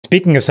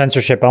Speaking of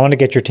censorship, I want to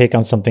get your take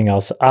on something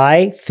else.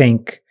 I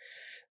think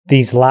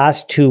these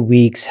last 2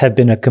 weeks have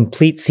been a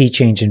complete sea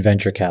change in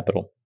venture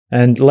capital.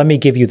 And let me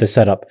give you the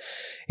setup.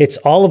 It's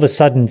all of a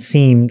sudden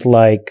seemed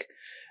like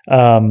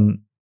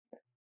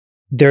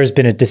there's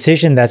been a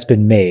decision that's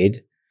been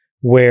made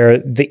where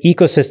the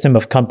ecosystem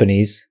of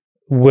companies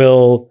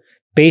will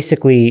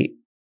basically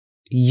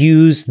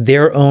use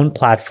their own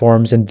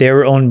platforms and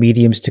their own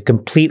mediums to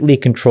completely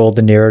control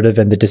the narrative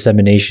and the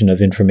dissemination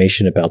of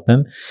information about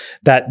them.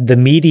 That the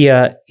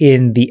media,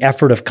 in the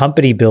effort of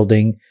company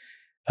building,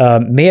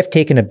 may have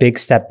taken a big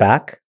step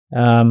back.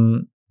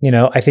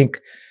 I think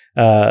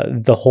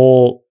the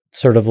whole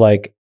sort of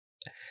like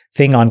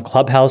thing on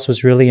Clubhouse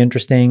was really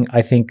interesting.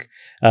 I think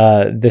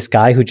this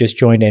guy who just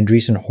joined,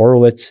 Andreessen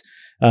Horowitz,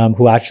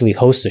 who actually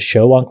hosts a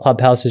show on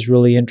Clubhouse, is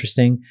really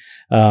interesting.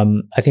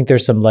 I think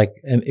there's some like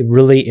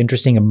really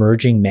interesting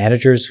emerging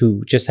managers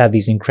who just have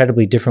these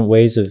incredibly different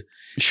ways of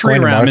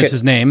Sriram is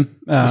his name.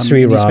 He's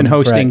been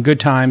hosting Good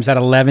Times at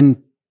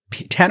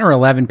 10 or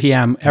 11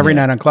 p.m. every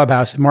night on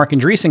Clubhouse. Mark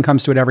Andreessen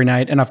comes to it every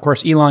night. And of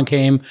course, Elon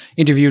came,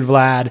 interviewed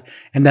Vlad.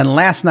 And then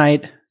last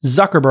night,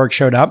 Zuckerberg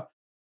showed up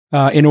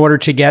in order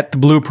to get the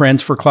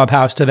blueprints for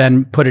Clubhouse to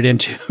then put it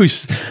into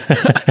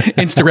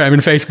Instagram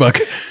and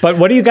Facebook. But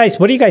what do you guys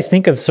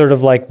think of sort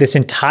of like this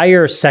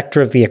entire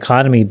sector of the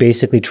economy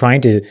basically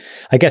trying to,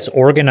 I guess,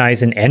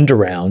 organize an end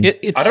around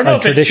I don't know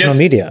if traditional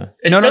media?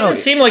 It doesn't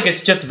seem like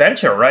it's just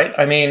venture, right?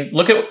 I mean,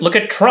 look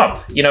at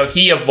Trump.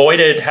 He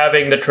avoided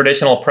having the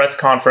traditional press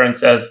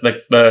conference as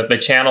the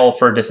channel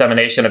for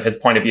dissemination of his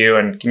point of view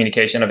and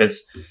communication of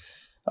his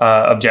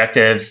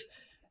objectives.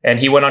 And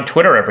he went on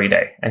Twitter every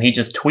day and he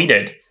just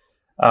tweeted.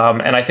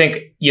 And I think,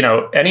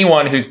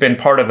 anyone who's been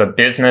part of a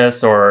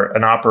business or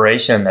an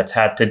operation that's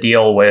had to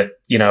deal with,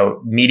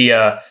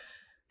 media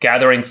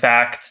gathering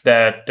facts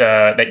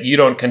that you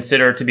don't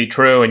consider to be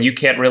true and you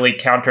can't really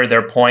counter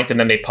their point, and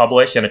then they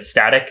publish and it's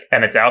static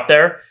and it's out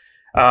there,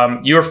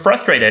 you're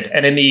frustrated.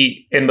 And in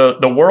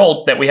the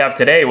world that we have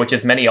today, which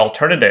is many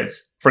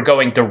alternatives for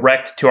going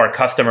direct to our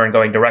customer and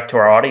going direct to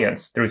our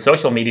audience through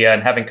social media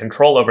and having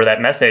control over that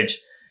message,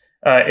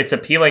 it's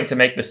appealing to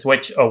make the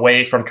switch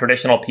away from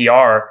traditional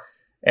PR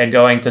and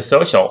going to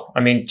social. I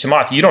mean,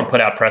 Chamath, you don't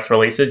put out press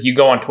releases. You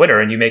go on Twitter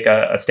and you make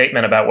a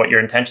statement about what your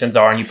intentions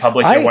are and you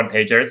publish your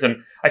one-pagers.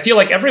 And I feel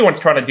like everyone's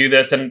trying to do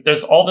this. And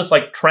there's all this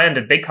like trend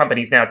at big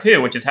companies now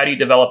too, which is how do you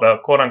develop a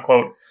quote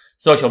unquote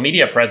social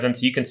media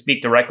presence so you can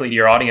speak directly to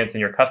your audience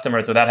and your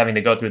customers without having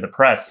to go through the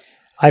press.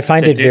 I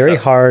find it very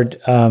hard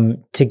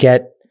to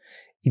get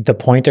the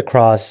point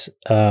across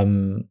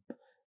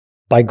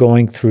by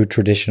going through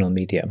traditional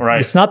media. Right.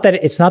 It's not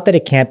that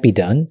it can't be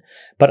done,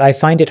 but I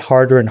find it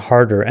harder and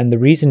harder. And the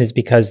reason is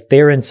because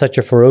they're in such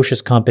a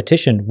ferocious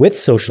competition with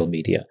social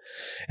media.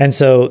 And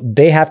so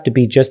they have to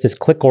be just as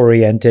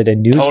click-oriented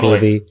and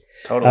newsworthy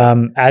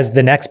as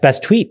the next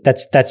best tweet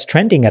that's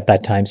trending at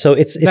that time. So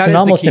it's an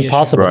almost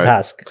impossible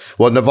task.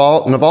 Well,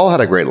 Naval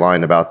had a great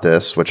line about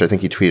this, which I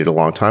think he tweeted a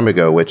long time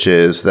ago, which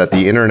is that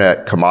the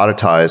internet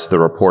commoditized the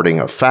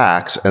reporting of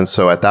facts. And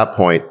so at that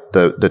point,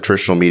 the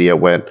traditional media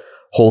went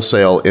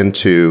wholesale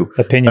into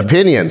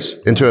opinions.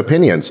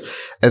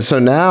 And so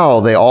now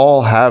they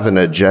all have an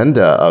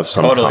agenda of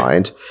some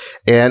kind.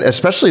 And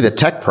especially the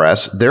tech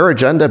press, their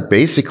agenda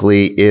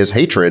basically is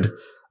hatred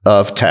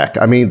of tech.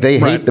 I mean, they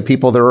hate the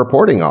people they're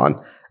reporting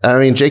on. I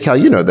mean, Jake, how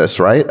you know this,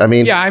 right? I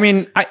mean,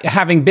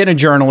 having been a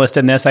journalist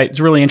in this, it's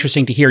really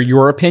interesting to hear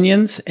your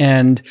opinions.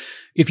 And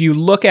if you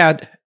look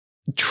at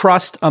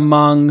trust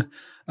among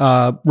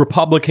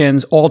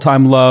Republicans,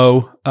 all-time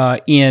low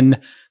in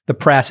the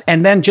press,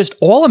 and then just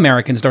all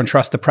Americans don't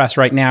trust the press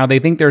right now. They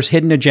think there's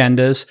hidden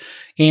agendas,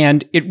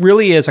 and it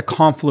really is a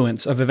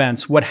confluence of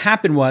events. What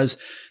happened was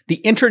the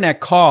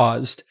internet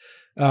caused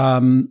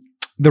the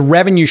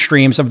revenue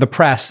streams of the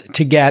press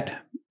to get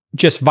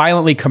just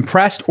violently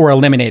compressed or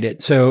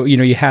eliminated. So,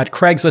 you had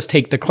Craigslist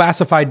take the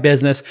classified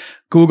business,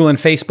 Google and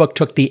Facebook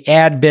took the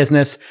ad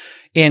business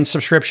in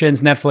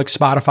subscriptions, Netflix,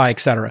 Spotify, et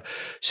cetera.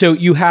 So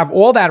you have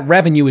all that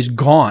revenue is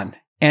gone.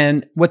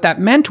 And what that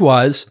meant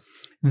was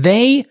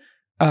they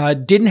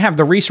didn't have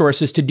the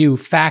resources to do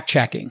fact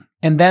checking.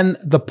 And then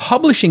the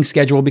publishing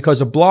schedule,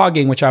 because of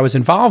blogging, which I was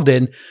involved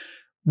in,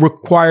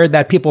 required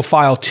that people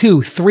file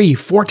 2, 3,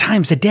 4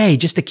 times a day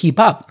just to keep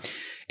up.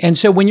 And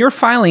so when you're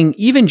filing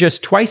even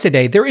just twice a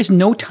day, there is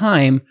no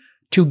time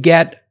to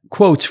get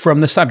quotes from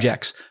the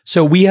subjects.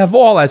 So we have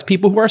all, as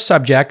people who are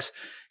subjects,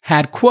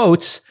 had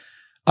quotes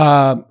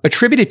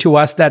attributed to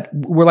us that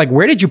we're like,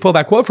 where did you pull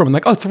that quote from? I'm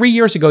like, 3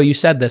 years ago you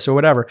said this or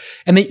whatever.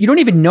 And then you don't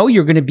even know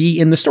you're going to be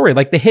in the story.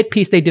 Like the hit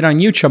piece they did on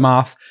you,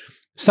 Chamath,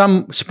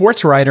 some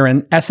sports writer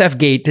in SF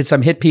Gate did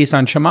some hit piece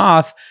on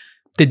Chamath.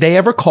 Did they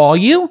ever call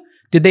you?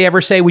 Did they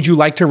ever say, would you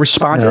like to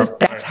respond to this?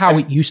 That's how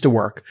it used to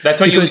work. That's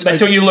what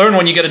you learn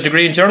when you get a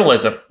degree in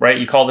journalism, right?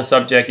 You call the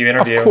subject, you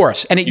interview. Of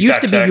course. And it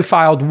used to be you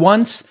filed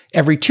once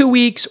every 2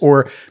 weeks,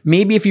 or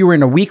maybe if you were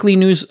in a weekly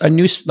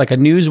like a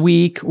news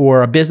week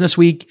or a business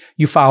week,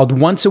 you filed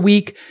once a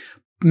week.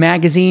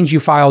 Magazines, you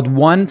filed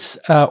once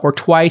or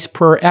twice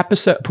per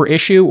episode, per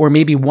issue, or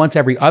maybe once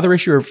every other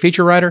issue or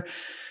feature writer.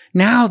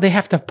 Now they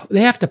have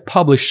to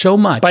publish so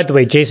much. By the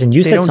way, Jason,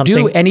 you said something.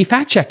 They don't do any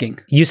fact checking.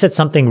 You said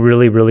something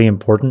really, really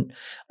important.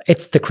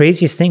 It's the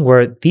craziest thing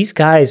where these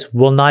guys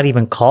will not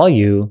even call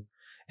you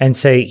and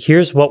say,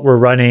 here's what we're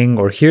running,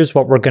 or here's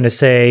what we're going to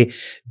say.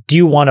 Do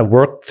you want to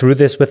work through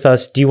this with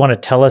us? Do you want to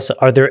tell us,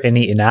 are there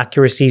any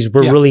inaccuracies?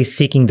 We're really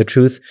seeking the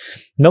truth.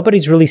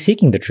 Nobody's really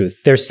seeking the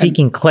truth. They're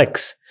seeking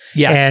clicks.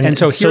 Yes. And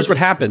so here's what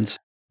happens.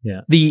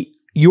 Yeah.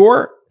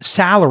 Your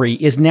salary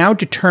is now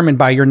determined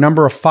by your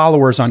number of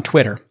followers on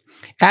Twitter,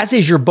 as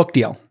is your book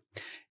deal.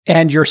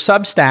 And your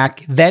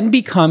Substack then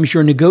becomes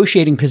your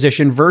negotiating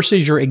position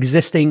versus your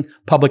existing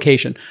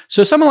publication.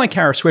 So someone like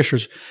Kara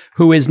Swisher,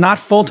 who is not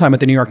full-time at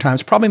the New York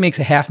Times, probably makes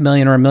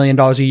 $500,000 or $1 million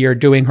a year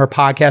doing her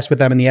podcast with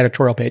them in the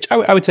editorial page.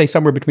 I would say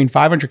somewhere between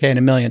 $500K and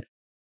 $1 million.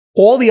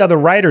 All the other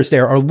writers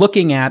there are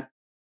looking at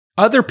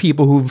other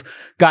people who've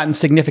gotten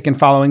significant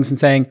followings and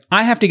saying,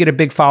 I have to get a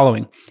big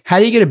following. How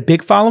do you get a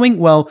big following?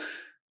 Well,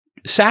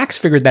 Sacks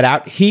figured that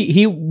out.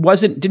 He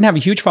didn't have a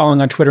huge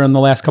following on Twitter in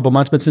the last couple of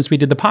months, but since we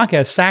did the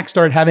podcast, Sacks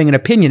started having an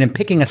opinion and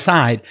picking a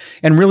side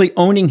and really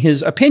owning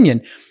his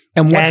opinion.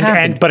 And what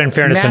happened? But in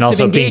fairness, and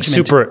also being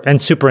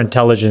super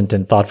intelligent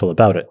and thoughtful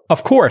about it.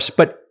 Of course,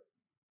 but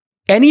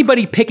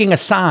anybody picking a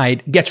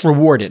side gets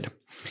rewarded.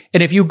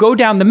 And if you go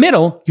down the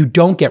middle, you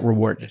don't get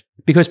rewarded.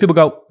 Because people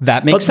go,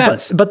 that makes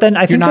sense. But then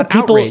I think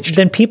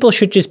that people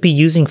should just be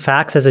using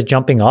facts as a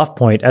jumping off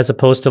point, as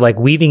opposed to like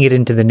weaving it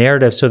into the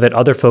narrative so that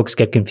other folks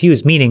get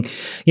confused. Meaning,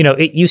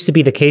 it used to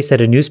be the case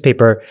that a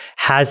newspaper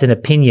has an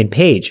opinion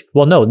page.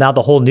 Well, no, now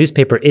the whole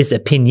newspaper is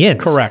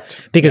opinions.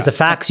 Correct. Because the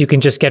facts you can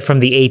just get from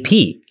the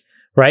AP.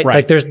 Right?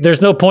 Like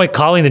there's no point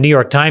calling the New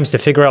York Times to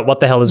figure out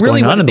what the hell is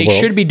going on in the world. What they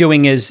should be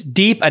doing is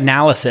deep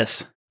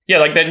analysis. Yeah,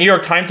 like that New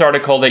York Times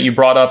article that you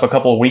brought up a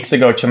couple of weeks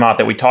ago, Chamath,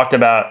 that we talked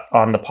about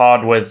on the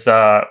pod was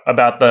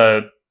about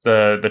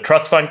the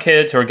trust fund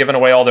kids who are giving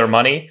away all their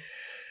money.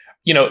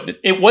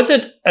 It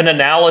wasn't an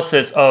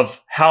analysis of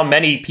how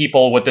many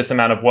people with this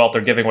amount of wealth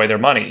are giving away their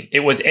money.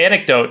 It was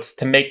anecdotes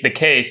to make the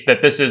case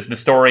that this is the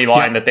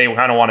storyline that they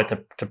kind of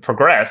wanted to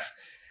progress.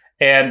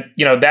 And,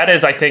 that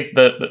is, I think,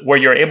 where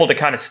you're able to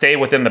kind of stay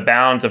within the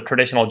bounds of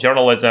traditional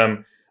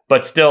journalism,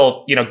 but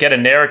still, get a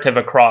narrative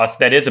across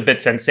that is a bit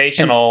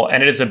sensational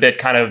and it is a bit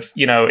kind of,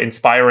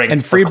 inspiring.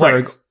 And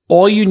Friedberg,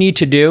 all you need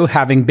to do,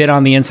 having been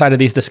on the inside of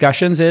these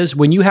discussions, is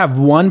when you have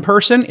one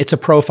person, it's a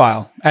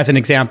profile, as an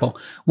example.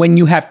 When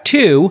you have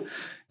two,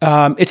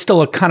 it's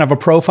still a kind of a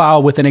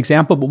profile with an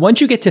example. But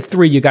once you get to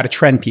three, you got a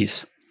trend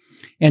piece.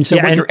 And so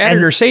what your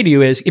editors say to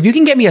you is, if you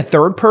can get me a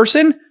third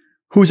person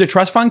who's a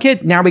trust fund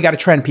kid, now we got a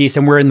trend piece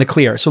and we're in the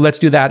clear. So let's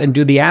do that and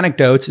do the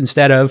anecdotes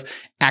instead of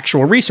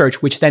actual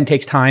research, which then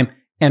takes time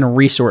and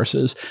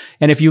resources.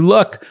 And if you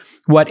look,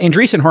 what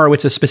Andreessen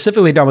Horowitz has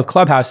specifically done with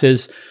Clubhouse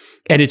is,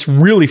 and it's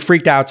really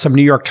freaked out some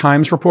New York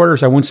Times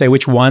reporters, I won't say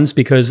which ones,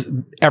 because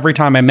every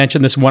time I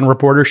mention this one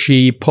reporter,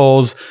 she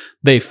pulls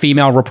the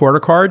female reporter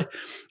card.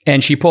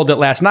 And she pulled it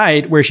last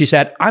night where she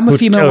said, I'm a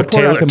female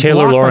reporter. I've been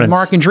blocked by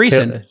Mark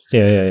Andreessen.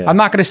 Yeah. I'm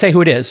not going to say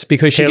who it is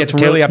because she gets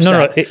really upset.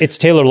 No, it's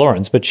Taylor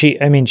Lawrence, but she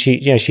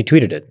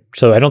tweeted it.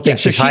 So I don't think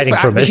she's hiding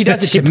from it. She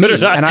does it to me,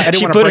 and I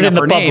didn't want to bring up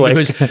her name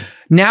because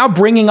now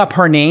bringing up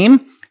her name,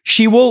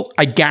 she will,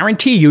 I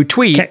guarantee you,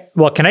 tweet.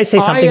 Can I say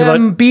something about... I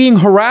am being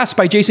harassed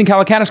by Jason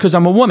Calacanis because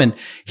I'm a woman.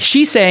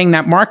 She's saying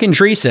that Mark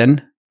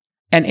Andreessen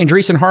and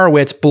Andreessen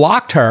Horowitz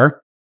blocked her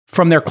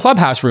from their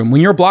Clubhouse room.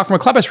 When you're blocked from a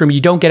Clubhouse room, you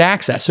don't get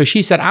access. So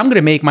she said, I'm going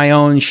to make my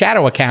own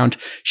shadow account.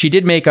 She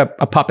did make a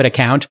puppet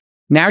account.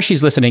 Now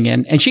she's listening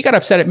in. And she got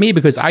upset at me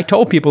because I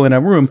told people in a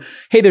room,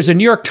 hey, there's a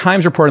New York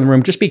Times report in the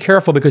room. Just be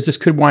careful because this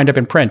could wind up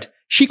in print.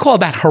 She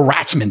called that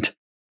harassment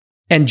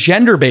and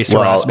gender-based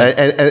harassment.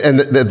 And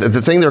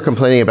the thing they're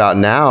complaining about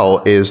now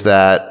is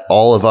that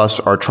all of us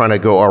are trying to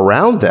go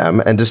around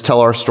them and just tell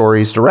our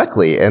stories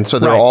directly. And so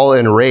they're all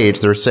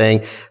enraged. They're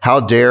saying, how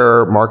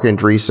dare Mark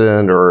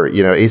Andreessen or,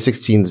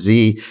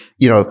 A16Z,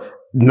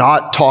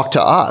 not talk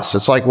to us?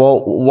 It's like,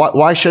 well,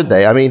 why should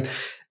they? I mean,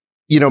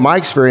 my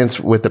experience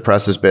with the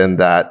press has been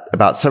that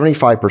about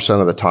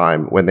 75% of the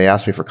time when they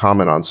ask me for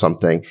comment on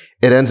something,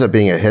 it ends up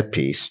being a hit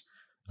piece.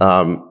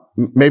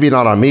 Maybe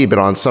not on me, but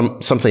on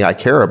something I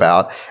care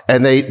about.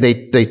 And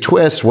they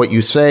twist what you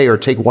say or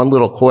take one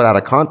little quote out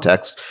of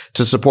context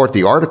to support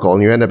the article.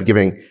 And you end up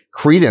giving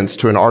credence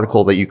to an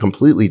article that you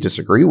completely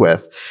disagree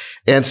with.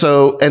 And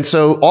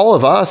so all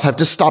of us have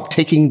just stopped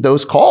taking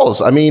those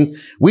calls. I mean,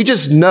 we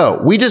just know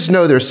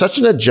there's such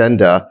an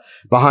agenda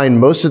behind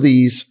most of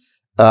these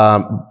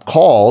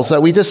calls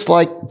that we just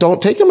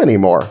don't take them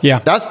anymore. Yeah.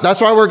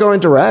 That's why we're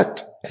going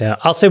direct. Yeah,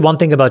 I'll say one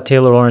thing about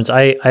Taylor Lawrence.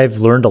 I've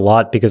learned a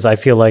lot because I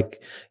feel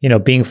like,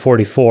 being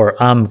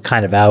 44, I'm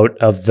kind of out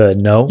of the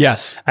know.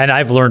 Yes. And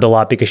I've learned a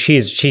lot because she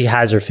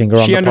has her finger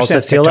on the pulse. She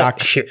understands TikTok.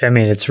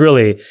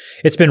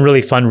 It's been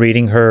really fun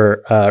reading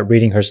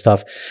her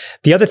stuff.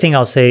 The other thing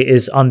I'll say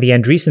is on the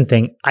Andreessen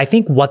thing, I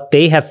think what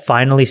they have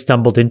finally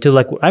stumbled into,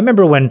 I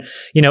remember when,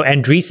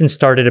 Andreessen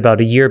started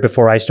about a year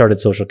before I started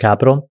Social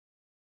Capital.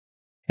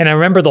 And I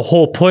remember the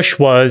whole push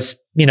was,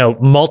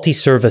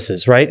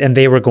 multi-services, right? And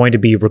they were going to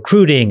be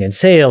recruiting and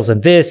sales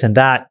and this and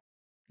that.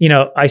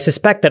 I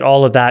suspect that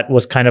all of that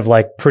was kind of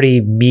like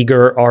pretty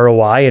meager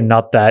ROI and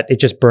not that it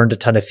just burned a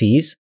ton of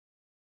fees.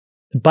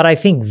 But I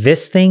think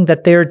this thing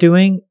that they're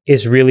doing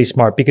is really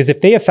smart, because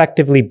if they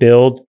effectively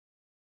build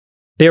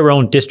their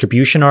own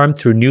distribution arm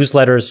through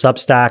newsletters,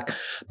 Substack,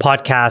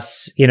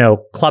 podcasts,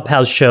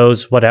 Clubhouse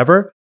shows,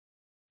 whatever,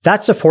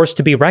 that's a force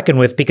to be reckoned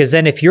with. Because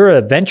then if you're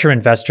a venture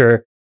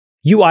investor,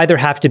 you either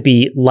have to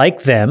be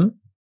like them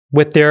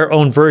with their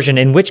own version,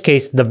 in which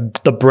case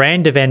the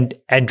brand of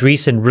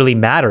Andreessen really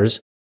matters,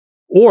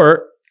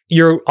 or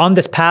you're on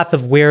this path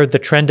of where the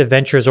trend of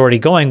venture is already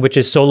going, which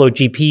is solo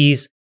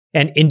GPs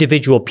and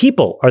individual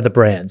people are the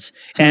brands.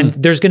 And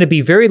there's going to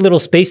be very little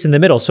space in the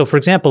middle. So for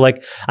example,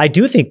 like I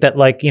do think that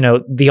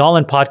the All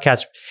In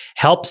podcast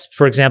helps,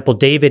 for example,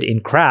 David in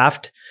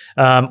craft,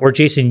 or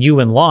Jason, you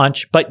in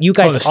launch, but you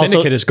guys the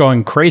syndicate is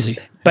going crazy.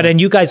 And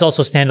you guys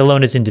also stand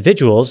alone as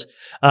individuals.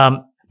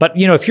 But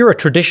if you're a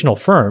traditional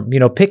firm,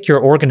 pick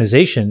your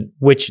organization,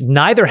 which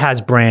neither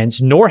has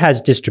brands nor has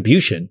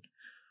distribution.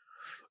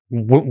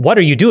 What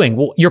are you doing?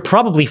 Well, you're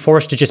probably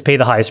forced to just pay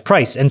the highest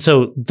price. And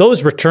so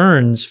those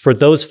returns for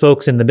those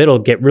folks in the middle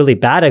get really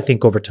bad, I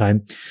think, over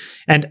time.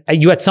 And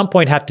you at some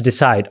point have to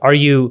decide, are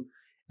you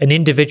an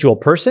individual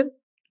person?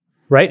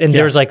 Right? And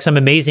there's like some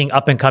amazing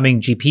up and coming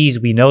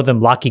GPs. We know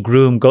them, Lockie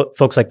Groom,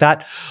 folks like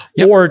that.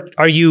 Yep. Or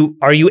are you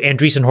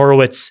Andreessen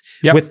Horowitz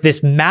with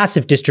this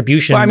massive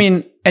distribution? Well, I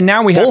mean, and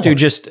now we have to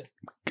just,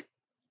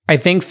 I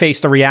think,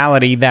 face the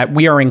reality that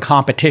we are in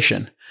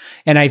competition.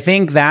 And I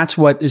think that's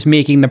what is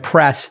making the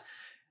press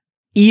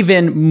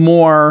even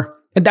more,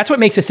 that's what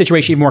makes the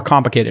situation even more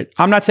complicated.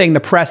 I'm not saying the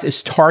press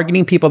is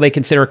targeting people they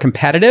consider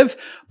competitive,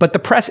 but the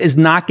press is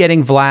not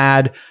getting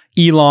Vlad,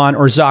 Elon,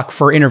 or Zuck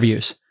for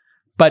interviews.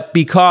 But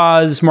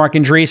because Mark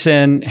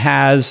Andreessen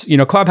has,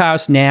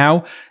 Clubhouse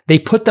now, they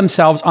put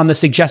themselves on the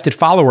suggested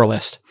follower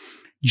list.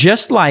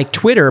 Just like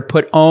Twitter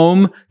put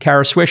Ohm,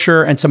 Kara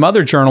Swisher, and some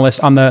other journalists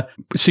on the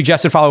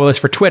suggested follower list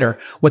for Twitter.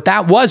 What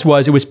that was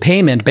it was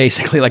payment,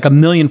 basically, like 1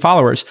 million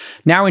followers.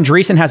 Now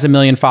Andreessen has 1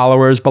 million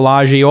followers.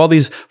 Balaji, all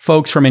these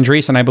folks from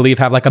Andreessen, I believe,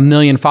 have like 1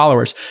 million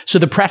followers. So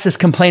the press is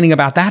complaining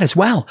about that as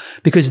well,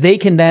 because they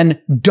can then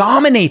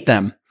dominate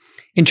them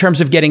in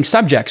terms of getting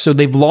subjects. So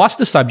they've lost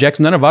the subjects.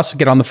 None of us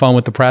get on the phone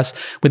with the press,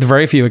 with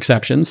very few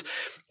exceptions.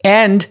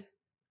 And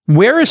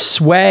where is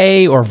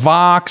Sway or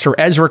Vox or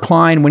Ezra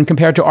Klein when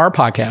compared to our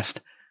podcast,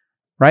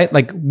 right?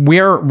 Like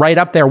we're right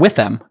up there with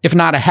them, if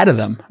not ahead of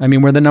them. I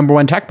mean, we're the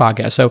 #1 tech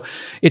podcast. So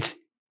it's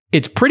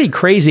pretty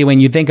crazy when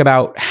you think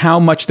about how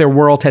much their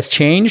world has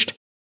changed.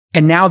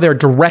 And now they're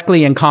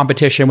directly in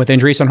competition with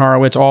Andreessen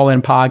Horowitz, All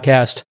In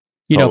podcast,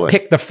 totally.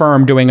 Pick the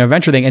firm doing a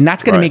venture thing. And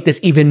that's going to make this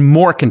even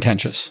more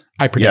contentious,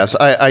 I predict. Yes,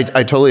 I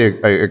totally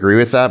agree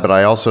with that. But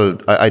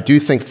I do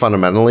think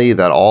fundamentally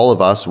that all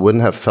of us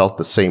wouldn't have felt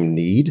the same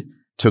need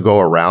to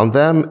go around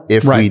them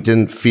if we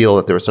didn't feel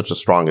that there was such a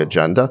strong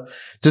agenda.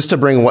 Just to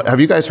bring have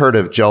you guys heard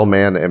of gel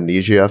man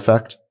amnesia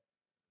effect?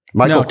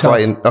 Michael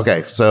Crichton.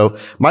 Okay. So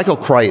Michael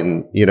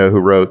Crichton, who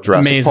wrote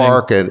Jurassic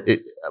Park and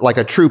like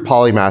a true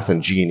polymath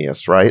and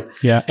genius, right?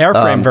 Yeah.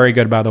 Airframe, very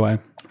good, by the way.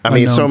 I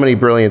mean, so many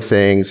brilliant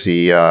things.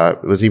 He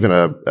was even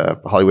a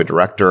Hollywood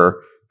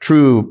director,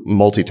 true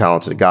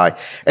multi-talented guy.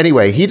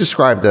 Anyway, he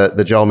described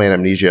the gel man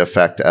amnesia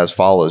effect as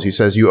follows. He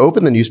says, you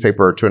open the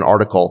newspaper to an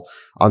article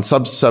on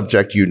some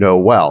subject you know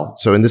well.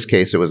 So in this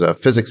case, it was a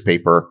physics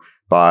paper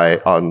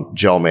on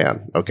gel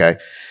man. Okay.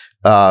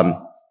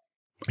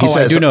 He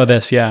says, I do know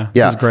this. Yeah.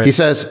 Yeah. This is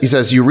great. He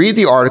says, you read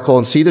the article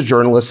and see the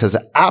journalist has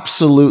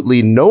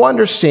absolutely no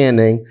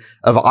understanding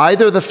of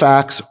either the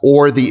facts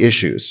or the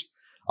issues.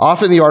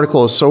 Often the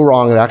article is so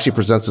wrong, it actually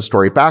presents the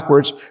story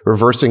backwards,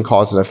 reversing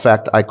cause and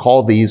effect. I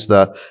call these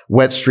the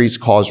wet streets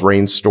cause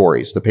rain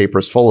stories. The paper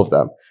is full of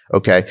them.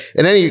 Okay.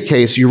 In any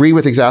case, you read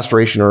with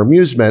exasperation or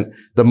amusement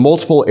the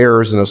multiple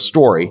errors in a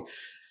story.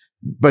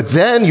 But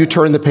then you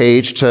turn the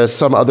page to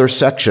some other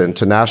section,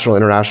 to national,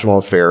 international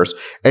affairs,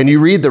 and you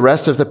read the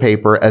rest of the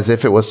paper as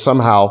if it was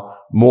somehow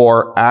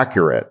more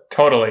accurate.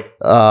 Totally.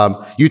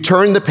 You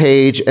turn the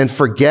page and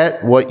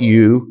forget what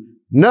you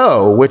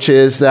know, which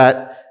is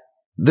that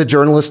the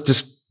journalist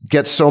just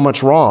gets so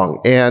much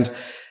wrong. And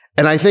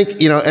I think,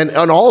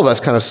 and all of us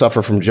kind of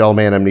suffer from gel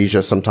man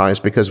amnesia sometimes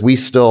because we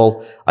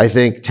still, I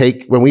think,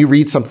 when we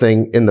read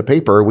something in the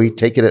paper, we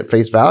take it at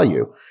face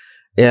value.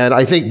 And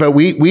I think, but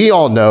we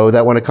all know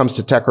that when it comes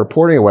to tech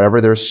reporting or whatever,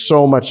 there's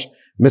so much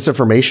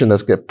misinformation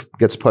that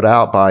gets put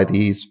out by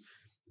these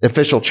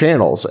official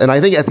channels. And I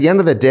think at the end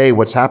of the day,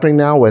 what's happening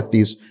now with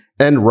these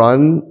end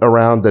run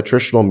around the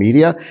traditional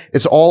media,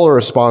 it's all a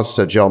response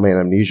to gel man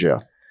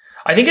amnesia.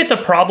 I think it's a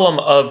problem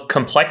of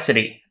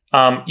complexity.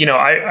 I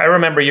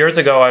remember years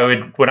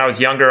ago, when I was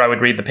younger, I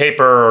would read the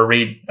paper or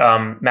read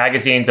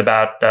magazines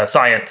about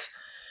science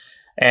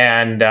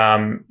and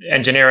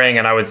engineering,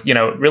 and I was,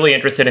 really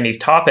interested in these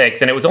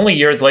topics. And it was only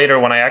years later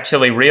when I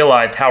actually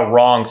realized how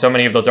wrong so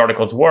many of those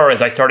articles were,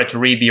 as I started to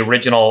read the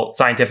original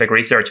scientific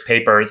research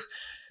papers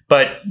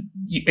but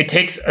it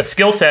takes a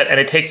skill set and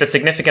it takes a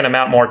significant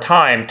amount more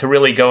time to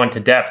really go into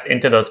depth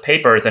into those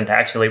papers and to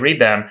actually read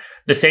them.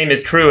 The same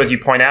is true, as you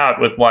point out,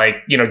 with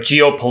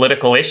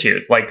geopolitical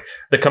issues, like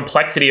the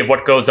complexity of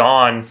what goes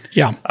on.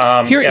 Yeah.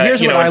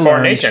 Here's what I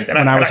learned nations.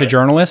 When I was a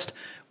journalist.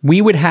 We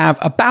would have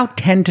about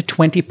 10 to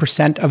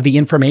 20% of the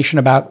information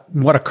about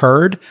what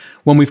occurred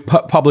when we've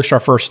published our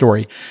first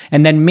story.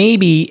 And then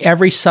maybe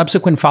every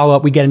subsequent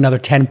follow-up, we get another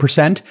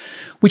 10%,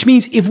 which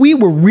means if we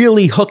were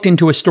really hooked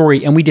into a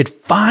story and we did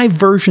 5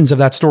 versions of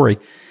that story,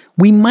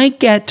 we might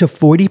get to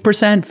 40%,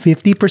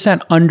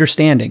 50%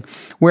 understanding.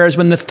 Whereas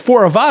when the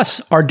 4 of us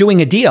are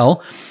doing a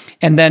deal,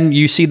 and then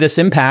you see this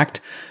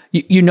impact,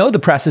 you know the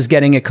press is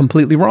getting it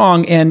completely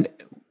wrong. And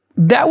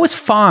that was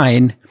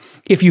fine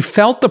if you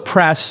felt the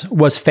press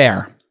was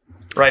fair.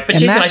 Right. But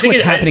and Jason, that's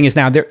what's happening is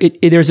now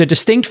there's a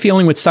distinct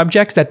feeling with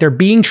subjects that they're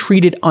being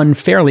treated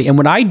unfairly. And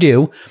what I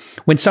do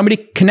when somebody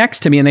connects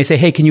to me and they say,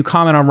 hey, can you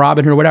comment on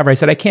Robinhood or whatever? I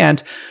said, I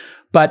can't,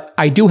 but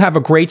I do have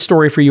a great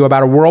story for you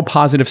about a world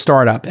positive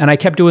startup. And I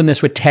kept doing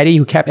this with Teddy,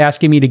 who kept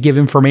asking me to give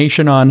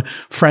information on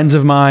friends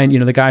of mine,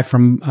 the guy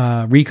from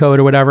Recode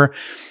or whatever,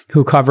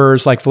 who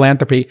covers like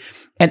philanthropy.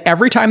 And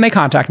every time they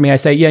contact me, I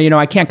say, yeah,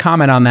 I can't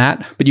comment on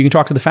that, but you can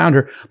talk to the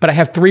founder. But I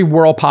have 3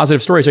 world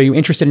positive stories. Are you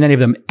interested in any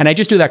of them? And I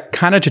just do that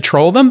kind of to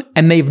troll them.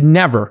 And they've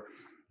never,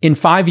 in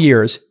 5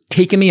 years,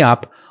 taken me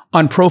up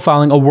on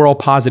profiling a world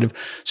positive.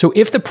 So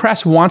if the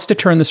press wants to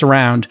turn this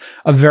around,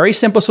 a very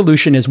simple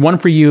solution is 1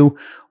 for you,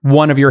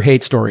 1 of your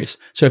hate stories.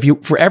 So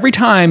for every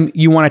time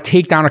you want to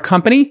take down a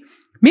company,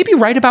 maybe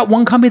write about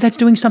one company that's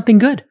doing something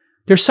good.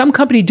 There's some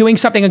company doing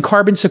something in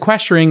carbon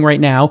sequestering right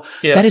now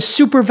that is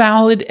super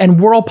valid and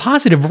world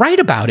positive. Write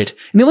about it.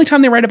 And the only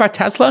time they write about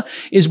Tesla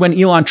is when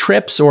Elon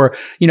trips or,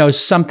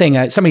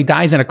 somebody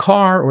dies in a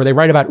car, or they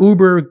write about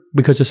Uber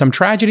because of some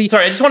tragedy.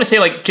 Sorry, I just want to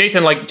say,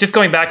 Jason, just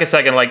going back a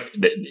second,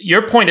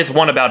 your point is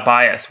one about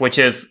bias, which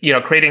is,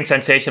 creating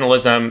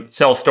sensationalism,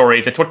 sell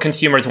stories. It's what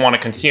consumers want to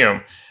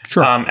consume.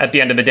 Sure. At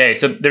the end of the day.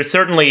 So there's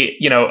certainly,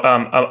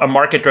 a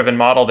market-driven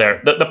model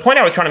there. The point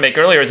I was trying to make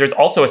earlier is there's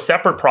also a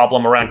separate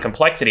problem around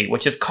complexity,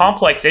 which is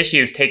complex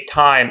issues take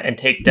time and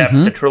take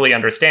depth to truly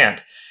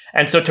understand.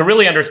 And so to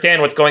really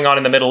understand what's going on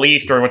in the Middle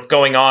East or what's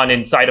going on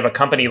inside of a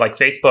company like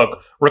Facebook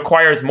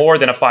requires more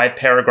than a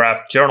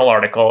 5-paragraph journal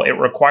article. It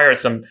requires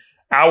some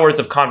hours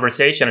of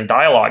conversation and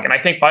dialogue. And I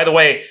think, by the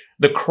way,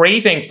 the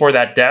craving for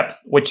that depth,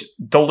 which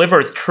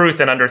delivers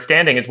truth and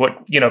understanding, is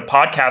what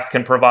podcasts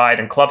can provide,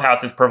 and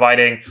Clubhouse is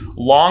providing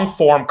long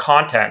form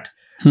content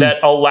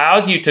that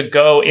allows you to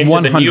go into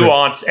 100. The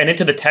nuance and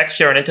into the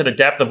texture and into the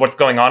depth of what's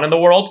going on in the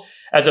world,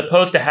 as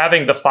opposed to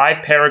having the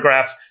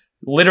 5-paragraph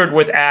littered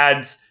with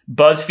ads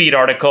BuzzFeed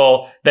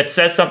article that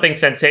says something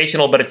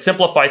sensational, but it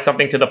simplifies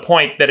something to the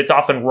point that it's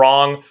often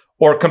wrong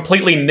or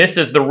completely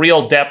misses the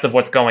real depth of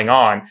what's going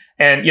on.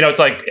 And it's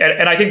like,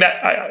 and I think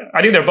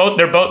they're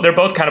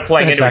both kind of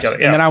playing into each other.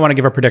 Yeah. And then I want to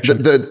give a prediction.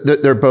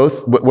 They're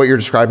both, what you're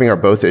describing are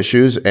both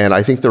issues, and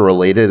I think they're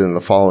related in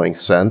the following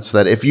sense: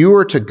 that if you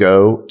were to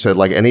go to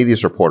any of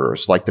these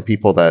reporters, like the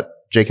people that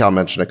J. Cal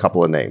mentioned a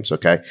couple of names,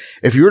 okay,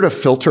 if you were to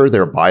filter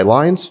their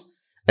bylines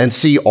and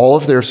see all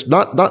of their,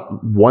 not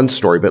one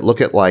story, but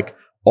look at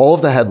all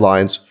of the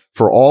headlines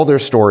for all their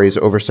stories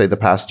over, say, the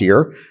past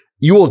year,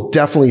 you will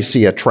definitely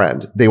see a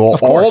trend. They will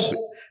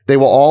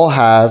all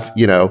have,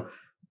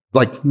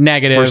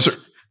 negative.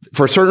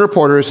 For certain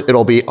reporters,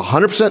 it'll be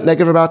 100%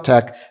 negative about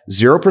tech,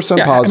 0%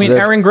 positive. I mean,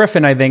 Aaron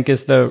Griffin, I think,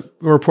 is the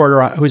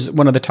reporter who's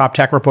one of the top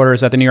tech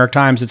reporters at the New York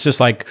Times. It's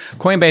just like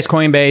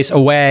Coinbase,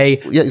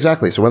 away. Yeah,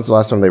 exactly. So when's the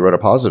last time they wrote a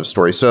positive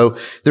story? So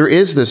there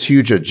is this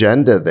huge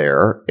agenda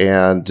there.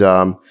 And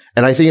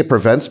I think it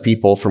prevents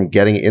people from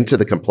getting into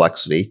the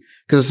complexity,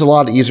 because it's a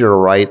lot easier to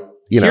write,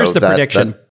 Here's the prediction.